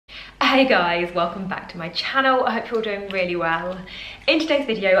Hey guys, welcome back to my channel. I hope you're all doing really well. In today's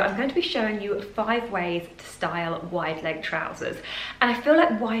video, I'm going to be showing you 5 ways to style wide leg trousers. And I feel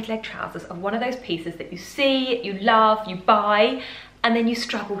like wide leg trousers are one of those pieces that you see, you love, you buy, and then you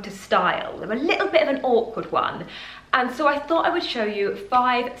struggle to style. They're a little bit of an awkward one. And so I thought I would show you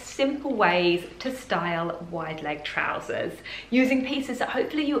 5 simple ways to style wide leg trousers using pieces that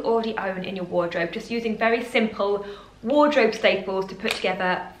hopefully you already own in your wardrobe, just using very simple wardrobe staples to put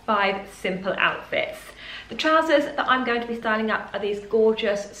together 5 simple outfits. The trousers that I'm going to be styling up are these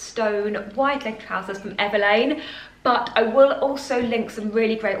gorgeous stone wide leg trousers from Everlane, but I will also link some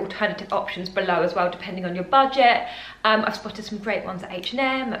really great alternative options below as well, depending on your budget. I've spotted some great ones at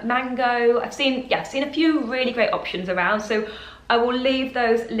H&M, at Mango. I've seen a few really great options around, so I will leave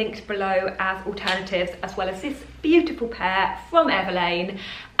those linked below as alternatives, as well as this beautiful pair from Everlane.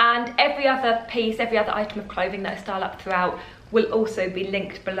 And every other piece, every other item of clothing that I style up throughout will also be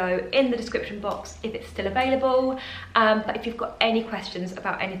linked below in the description box if it's still available. But if you've got any questions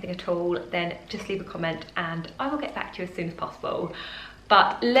about anything at all, then just leave a comment and I will get back to you as soon as possible.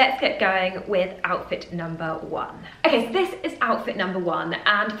 But let's get going with outfit number 1. Okay, so this is outfit number 1,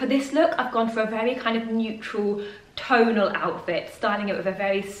 and for this look, I've gone for a very kind of neutral tonal outfit, styling it with a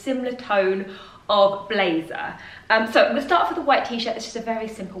very similar tone of blazer. So I'm going to start off with a white t-shirt. This is a very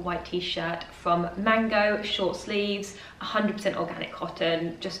simple white t-shirt from Mango, short sleeves, 100% organic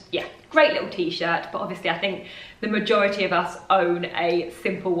cotton. Just, yeah, great little t-shirt, but obviously I think the majority of us own a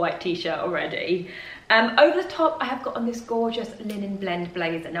simple white t-shirt already. Over the top, I have got on this gorgeous linen blend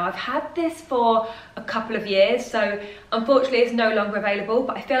blazer. Now, I've had this for a couple of years, so unfortunately it's no longer available,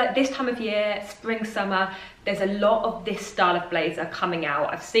 but I feel like this time of year, spring, summer, there's a lot of this style of blazer coming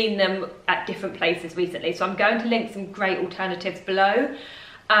out. I've seen them at different places recently, so I'm going to link some great alternatives below.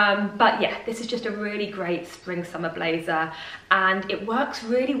 But yeah, this is just a really great spring summer blazer, and it works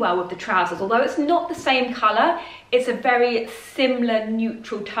really well with the trousers. Although it's not the same colour, it's a very similar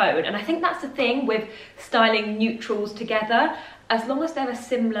neutral tone, and I think that's the thing with styling neutrals together. As long as they're a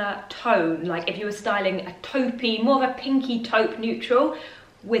similar tone, like if you were styling a taupey, more of a pinky taupe neutral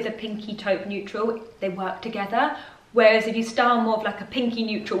with a pinky taupe neutral, they work together. Whereas if you style more of like a pinky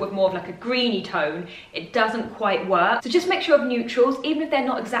neutral with more of like a greeny tone, it doesn't quite work. So just make sure of neutrals, even if they're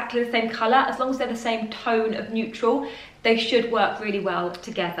not exactly the same colour, as long as they're the same tone of neutral, they should work really well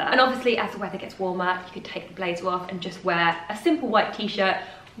together. And obviously as the weather gets warmer, you could take the blazer off and just wear a simple white t-shirt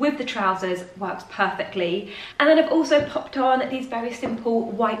with the trousers, works perfectly. And then I've also popped on these very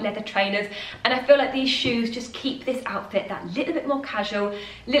simple white leather trainers, and I feel like these shoes just keep this outfit that little bit more casual, a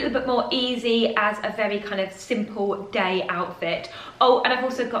little bit more easy as a very kind of simple day outfit. Oh, and I've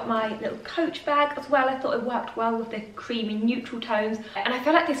also got my little Coach bag as well. I thought it worked well with the creamy neutral tones, and I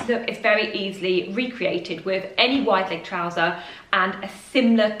feel like this look is very easily recreated with any wide leg trouser and a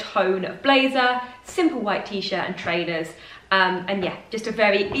similar tone of blazer, simple white t-shirt and trainers. And yeah, just a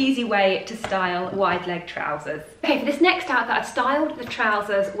very easy way to style wide leg trousers. Okay, for this next outfit, I've styled the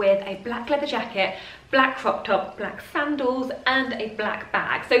trousers with a black leather jacket, black crop top, black sandals, and a black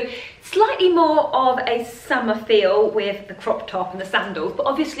bag. So slightly more of a summer feel with the crop top and the sandals, but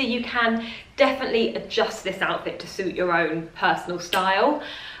obviously you can definitely adjust this outfit to suit your own personal style.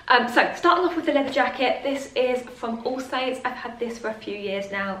 So starting off with the leather jacket, this is from All Saints. I've had this for a few years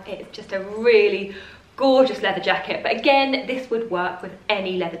now. It's just a really gorgeous leather jacket, but again, this would work with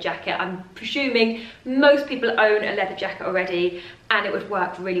any leather jacket. I'm presuming most people own a leather jacket already, and it would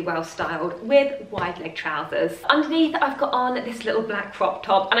work really well styled with wide leg trousers. Underneath, I've got on this little black crop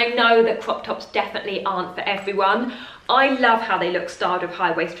top, and I know that crop tops definitely aren't for everyone. I love how they look styled with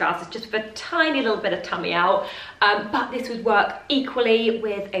high waist trousers, just with a tiny little bit of tummy out, but this would work equally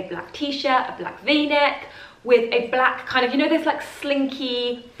with a black t-shirt, a black v-neck, with a black kind of, you know, there's like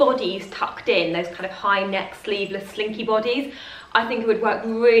slinky bodies tucked in, those kind of high neck sleeveless slinky bodies. I think it would work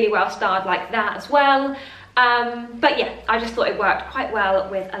really well styled like that as well. But yeah, I just thought it worked quite well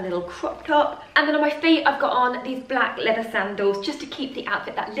with a little crop top. And then on my feet, I've got on these black leather sandals just to keep the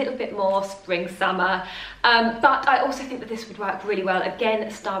outfit that little bit more spring summer. But I also think that this would work really well, again,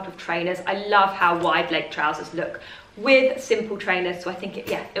 styled with trainers. I love how wide leg trousers look with simple trainers, so I think it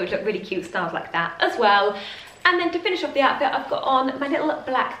would look really cute styled like that as well. And then to finish off the outfit, I've got on my little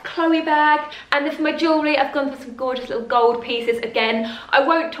black Chloe bag. And then for my jewellery, I've gone for some gorgeous little gold pieces. Again, I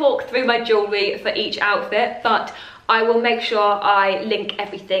won't talk through my jewellery for each outfit, but I will make sure I link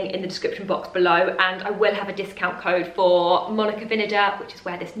everything in the description box below, and I will have a discount code for Monica Vinader, which is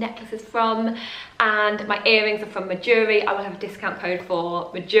where this necklace is from, and my earrings are from Majuri. I will have a discount code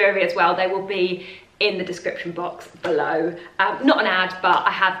for Majuri as well. They will be in the description box below. Not an ad, but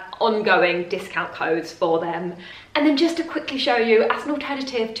I have ongoing discount codes for them. And then just to quickly show you, as an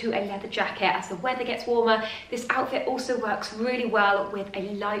alternative to a leather jacket, as the weather gets warmer, this outfit also works really well with a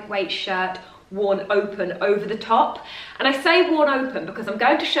lightweight shirt worn open over the top. And I say worn open because I'm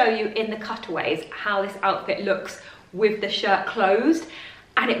going to show you in the cutaways how this outfit looks with the shirt closed,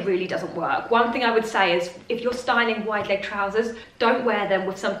 and it really doesn't work. One thing I would say is if you're styling wide leg trousers, don't wear them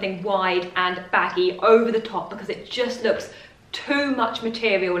with something wide and baggy over the top because it just looks too much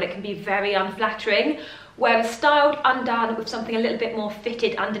material and it can be very unflattering. Whereas styled undone with something a little bit more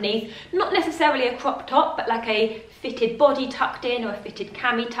fitted underneath, not necessarily a crop top, but like a fitted body tucked in or a fitted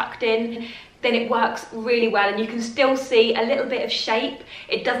cami tucked in, then it works really well and you can still see a little bit of shape.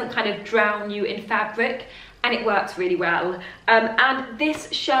 It doesn't kind of drown you in fabric and it works really well. And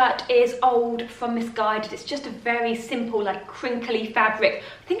this shirt is old from Missguided. It's just a very simple, like crinkly fabric.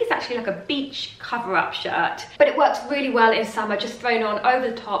 I think it's actually like a beach cover-up shirt, but it works really well in summer, just thrown on over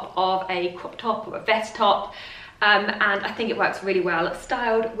the top of a crop top or a vest top. And I think it works really well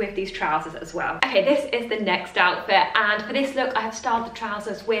styled with these trousers as well. Okay, this is the next outfit, and for this look I have styled the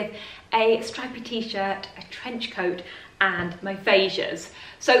trousers with a stripy t-shirt, a trench coat and my Vejas.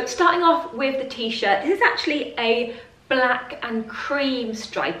 So starting off with the t-shirt, this is actually a black and cream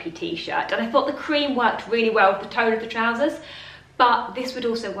stripy t-shirt, and I thought the cream worked really well with the tone of the trousers, but this would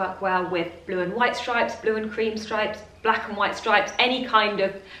also work well with blue and white stripes, blue and cream stripes, black and white stripes, any kind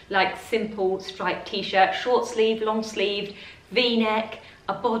of like simple striped t-shirt, short sleeve, long sleeved, v-neck,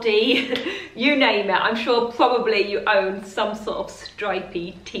 a body, you name it. I'm sure probably you own some sort of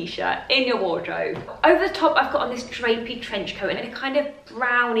stripy t-shirt in your wardrobe. Over the top I've got on this drapey trench coat in a kind of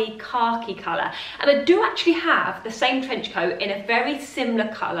browny khaki colour, and I do actually have the same trench coat in a very similar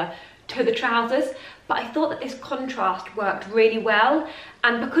colour to the trousers, but I thought that this contrast worked really well,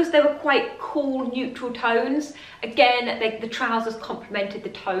 and because they were quite cool neutral tones, again the trousers complemented the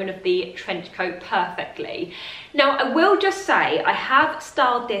tone of the trench coat perfectly. Now I will just say I have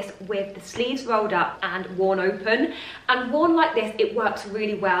styled this with the sleeves rolled up and worn open, and worn like this it works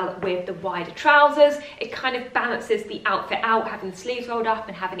really well with the wider trousers. It kind of balances the outfit out, having the sleeves rolled up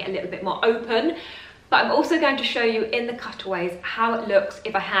and having it a little bit more open. But I'm also going to show you in the cutaways how it looks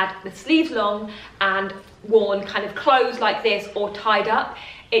if I had the sleeves long and worn kind of closed like this or tied up.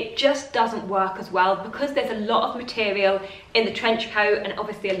 It just doesn't work as well because there's a lot of material in the trench coat and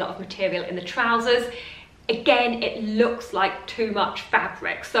obviously a lot of material in the trousers. Again, it looks like too much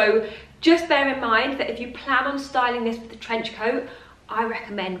fabric. So just bear in mind that if you plan on styling this with the trench coat, I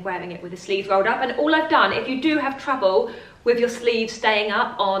recommend wearing it with the sleeves rolled up. And all I've done, if you do have trouble with your sleeves staying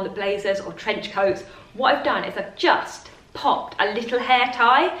up on blazers or trench coats, what I've done is I've just popped a little hair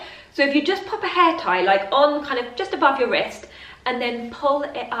tie. So if you just pop a hair tie like on kind of just above your wrist and then pull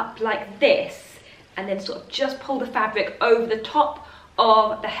it up like this and then sort of just pull the fabric over the top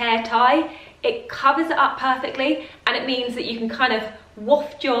of the hair tie, it covers it up perfectly, and it means that you can kind of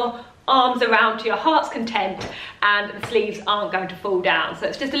waft your arms around to your heart's content and the sleeves aren't going to fall down. So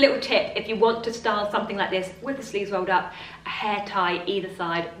it's just a little tip: if you want to style something like this with the sleeves rolled up, a hair tie either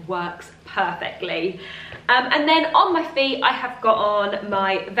side works perfectly. And then on my feet I have got on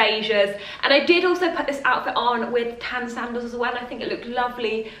my Vejas, and I did also put this outfit on with tan sandals as well. I think it looked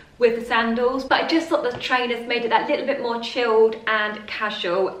lovely with the sandals, but I just thought the trainers made it that little bit more chilled and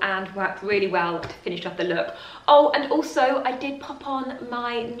casual and worked really well to finish off the look. Oh, and also I did pop on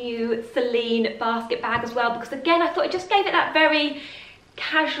my new Celine basket bag as well, because again I thought it just gave it that very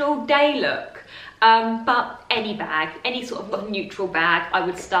casual day look. But any bag, any sort of neutral bag I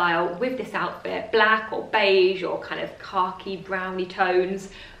would style with this outfit, black or beige or kind of khaki browny tones,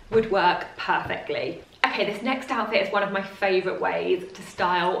 would work perfectly. Okay, this next outfit is one of my favourite ways to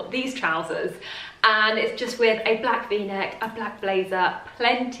style these trousers, and it's just with a black v-neck, a black blazer,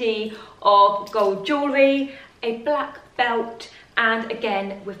 plenty of gold jewellery, a black belt, and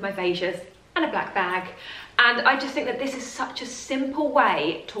again with my Vejas and a black bag. And I just think that this is such a simple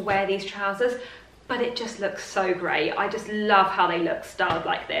way to wear these trousers, but it just looks so great. I just love how they look styled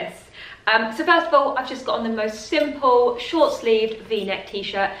like this. So first of all, I've just got on the most simple short-sleeved v-neck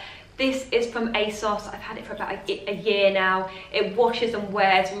t-shirt. This is from ASOS. I've had it for about a year now. It washes and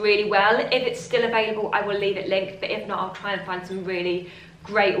wears really well. If it's still available, I will leave it linked, but if not, I'll try and find some really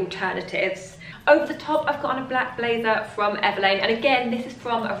great alternatives. Over the top, I've got on a black blazer from Everlane, and again, this is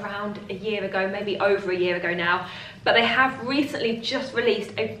from around a year ago, maybe over a year ago now, but they have recently just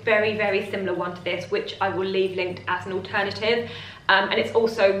released a very, very similar one to this, which I will leave linked as an alternative, and it's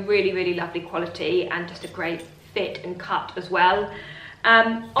also really, really lovely quality and just a great fit and cut as well.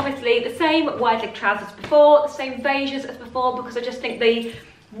 Obviously the same wide leg trousers as before, the same Vejas as before, because I just think the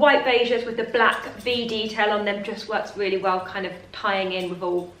white Vejas with the black V detail on them just works really well, kind of tying in with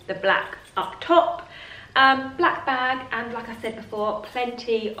all the black up top. Black bag, and like I said before,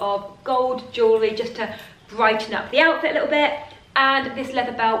 plenty of gold jewellery just to brighten up the outfit a little bit. And this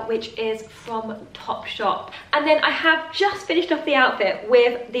leather belt, which is from Topshop. And then I have just finished off the outfit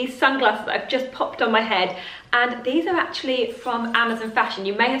with these sunglasses that I've just popped on my head, and these are actually from Amazon Fashion.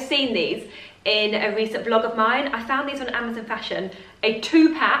 You may have seen these in a recent vlog of mine. I found these on Amazon Fashion, a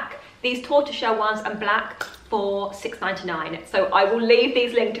 2-pack, these tortoiseshell ones and black, for $6.99. So I will leave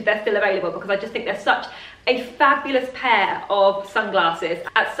these linked if they're still available, because I just think they're such a fabulous pair of sunglasses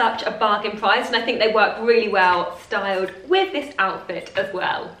at such a bargain price, and I think they work really well styled with this outfit as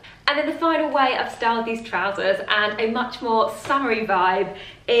well. And then the final way I've styled these trousers, and a much more summery vibe,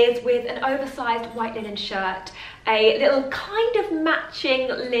 is with an oversized white linen shirt, a little kind of matching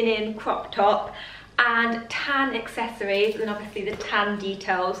linen crop top, and tan accessories, and obviously the tan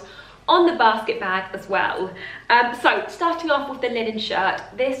details on the basket bag as well. So starting off with the linen shirt,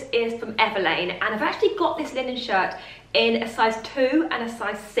 this is from Everlane, and I've actually got this linen shirt in a size 2 and a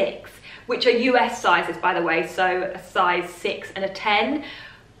size 6, which are US sizes, by the way, so a size 6 and a 10.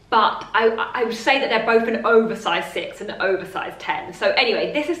 But I would say that they're both an oversized 6 and an oversized 10. So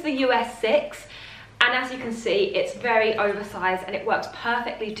anyway, this is the US 6, and as you can see, it's very oversized, and it works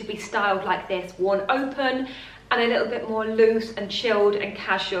perfectly to be styled like this, worn open and a little bit more loose and chilled and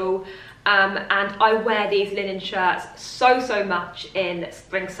casual. And I wear these linen shirts so much in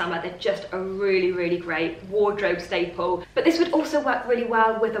spring, summer. They're just a really great wardrobe staple. But this would also work really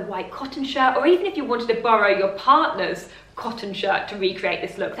well with a white cotton shirt, or even if you wanted to borrow your partner's cotton shirt to recreate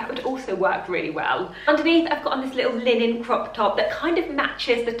this look, that would also work really well. Underneath, I've got on this little linen crop top that kind of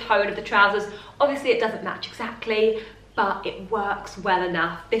matches the tone of the trousers. Obviously it doesn't match exactly, but it works well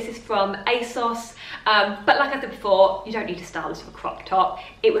enough. This is from ASOS, but like I said before, you don't need to style this with a crop top.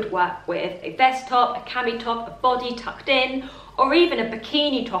 It would work with a vest top, a cami top, a body tucked in, or even a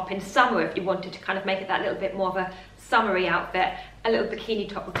bikini top in summer if you wanted to kind of make it that little bit more of a summery outfit. A little bikini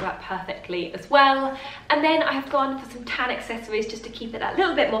top would work perfectly as well. And then I have gone for some tan accessories just to keep it that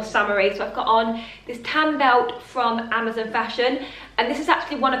little bit more summery. So I've got on this tan belt from Amazon Fashion, and this is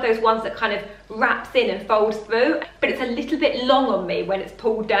actually one of those ones that kind of wraps in and folds through, but it's a little bit long on me when it's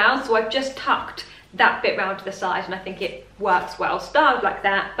pulled down, so I've just tucked that bit round to the side, and I think it works well styled like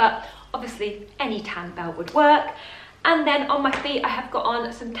that, but obviously any tan belt would work. And then on my feet, I have got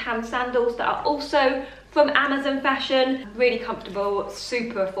on some tan sandals that are also from Amazon Fashion. Really comfortable,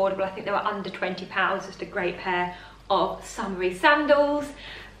 super affordable. I think they were under £20, just a great pair of summery sandals.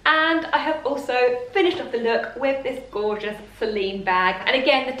 And I have also finished off the look with this gorgeous Celine bag. And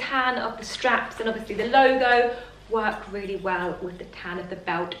again, the tan of the straps and obviously the logo work really well with the tan of the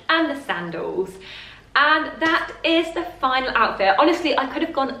belt and the sandals. And that is the final outfit. Honestly, I could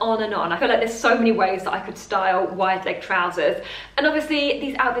have gone on and on. I feel like there's so many ways that I could style wide leg trousers. And obviously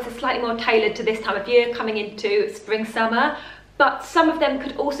these outfits are slightly more tailored to this time of year, coming into spring, summer. But some of them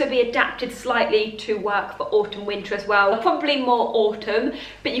could also be adapted slightly to work for autumn, winter as well. Probably more autumn,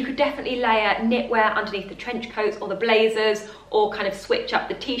 but you could definitely layer knitwear underneath the trench coats or the blazers, or kind of switch up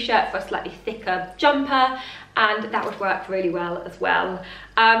the t-shirt for a slightly thicker jumper, and that would work really well as well.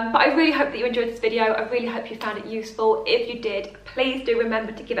 But I really hope that you enjoyed this video. I really hope you found it useful. If you did, please do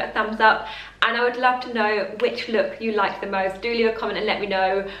remember to give it a thumbs up, and I would love to know which look you liked the most. Do leave a comment and let me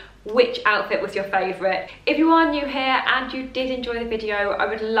know which outfit was your favourite. If you are new here and you did enjoy the video, I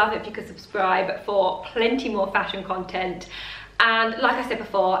would love it if you could subscribe for plenty more fashion content. And like I said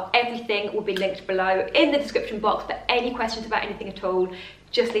before, everything will be linked below in the description box. For any questions about anything at all,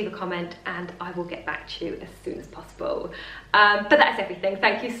 just leave a comment and I will get back to you as soon as possible. But that is everything.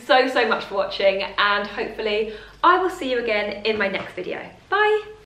 Thank you so much for watching, and hopefully I will see you again in my next video. Bye!